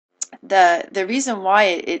the reason why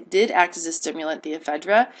it did act as a stimulant, the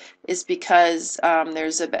ephedra, is because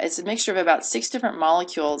it's a mixture of about 6 different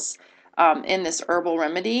molecules in this herbal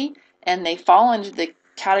remedy, and they fall into the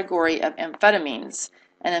category of amphetamines.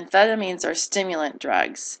 And amphetamines are stimulant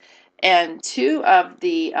drugs. And 2 of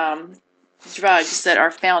the drugs that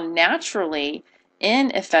are found naturally in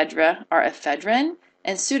ephedra are ephedrine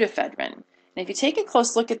and pseudoephedrine. And if you take a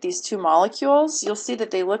close look at these 2 molecules, you'll see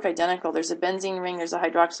that they look identical. There's a benzene ring, there's a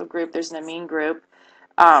hydroxyl group, there's an amine group,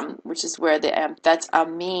 which is where the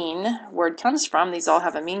amphetamine word comes from. These all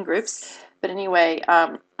have amine groups. But anyway,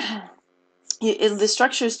 the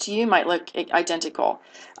structures to you might look identical.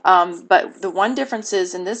 But the one difference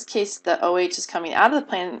is, in this case, the OH is coming out of the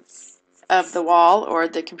plane of the wall or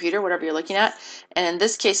the computer, whatever you're looking at. And in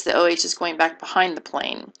this case, the OH is going back behind the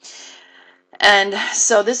plane. And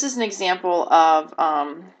so this is an example of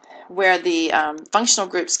where the functional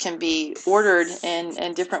groups can be ordered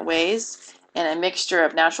in different ways in a mixture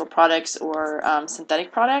of natural products or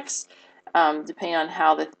synthetic products, depending on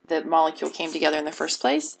how the molecule came together in the first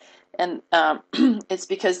place. And it's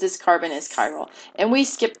because this carbon is chiral. And we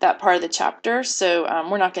skipped that part of the chapter, so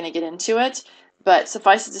we're not going to get into it. But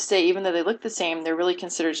suffice it to say, even though they look the same, they're really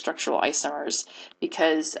considered structural isomers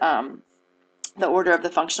because the order of the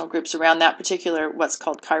functional groups around that particular what's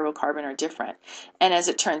called chiral carbon are different. And as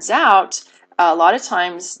it turns out, a lot of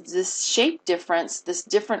times this shape difference, this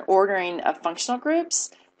different ordering of functional groups,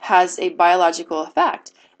 has a biological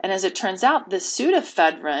effect. And as it turns out, the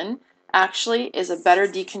pseudoephedrine actually is a better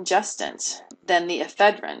decongestant than the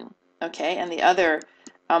ephedrine, okay, and the other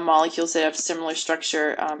molecules that have similar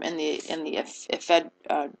structure in the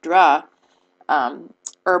ephedra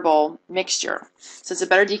herbal mixture. So it's a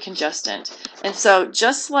better decongestant. And so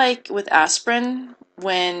just like with aspirin,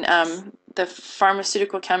 when the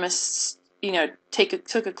pharmaceutical chemists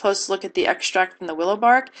took a close look at the extract from the willow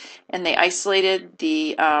bark, and they isolated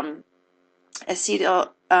the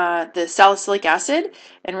salicylic acid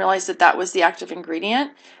and realized that that was the active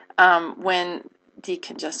ingredient when the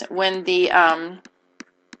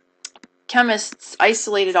chemists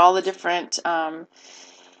isolated all the different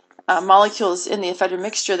molecules in the ephedra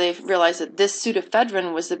mixture, they realized that this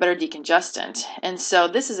pseudoephedrine was the better decongestant. And so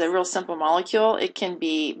this is a real simple molecule. It can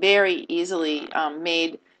be very easily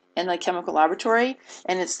made in the chemical laboratory,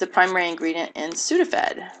 and it's the primary ingredient in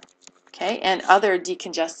Sudafed, okay, and other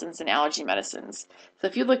decongestants and allergy medicines. So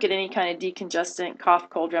if you look at any kind of decongestant, cough,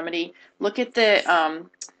 cold remedy, look at the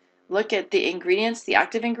ingredients, the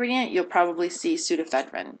active ingredient, you'll probably see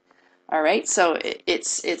pseudoephedrine. All right, so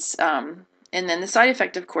and then the side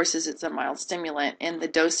effect, of course, is it's a mild stimulant in the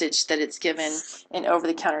dosage that it's given in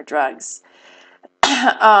over-the-counter drugs.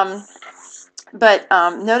 But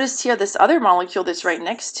notice here this other molecule that's right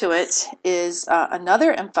next to it is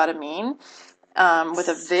another amphetamine with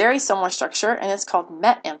a very similar structure, and it's called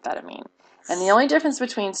methamphetamine. And the only difference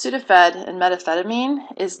between Sudafed and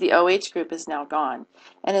methamphetamine is the OH group is now gone.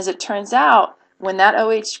 And as it turns out, when that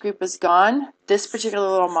OH group is gone, this particular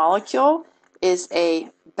little molecule is a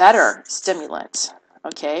better stimulant.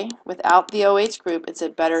 Okay, without the OH group, it's a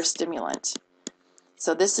better stimulant.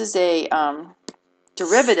 So this is a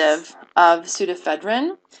derivative of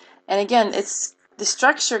pseudoephedrine, and again, the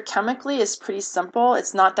structure chemically is pretty simple.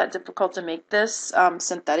 It's not that difficult to make this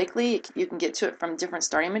synthetically. You can get to it from different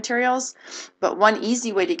starting materials, but one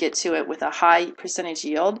easy way to get to it with a high percentage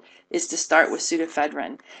yield is to start with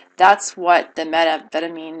pseudoephedrine. That's what the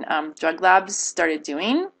methamphetamine drug labs started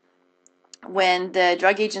doing when the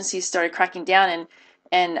drug agencies started cracking down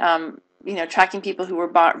and tracking people who were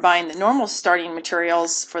buying the normal starting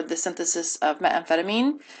materials for the synthesis of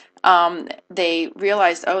methamphetamine. They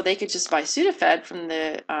realized, oh, they could just buy Sudafed from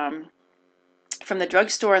the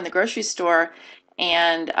drugstore and the grocery store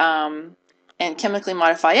and chemically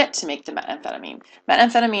modify it to make the methamphetamine.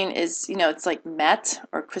 Methamphetamine is, it's like met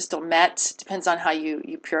or crystal met, depends on how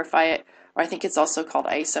you purify it, or I think it's also called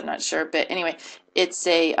ice, I'm not sure, but anyway, it's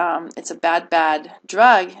a bad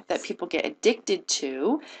drug that people get addicted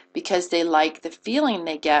to because they like the feeling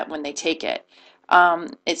they get when they take it.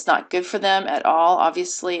 It's not good for them at all,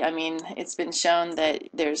 obviously. I mean, it's been shown that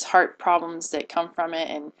there's heart problems that come from it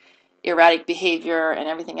and erratic behavior and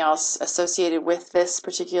everything else associated with this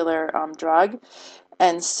particular drug.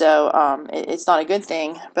 And so it's not a good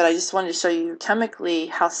thing, but I just wanted to show you chemically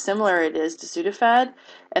how similar it is to Sudafed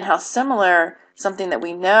and how similar something that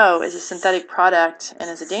we know is a synthetic product and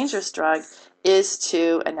is a dangerous drug is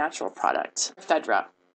to a natural product, ephedra.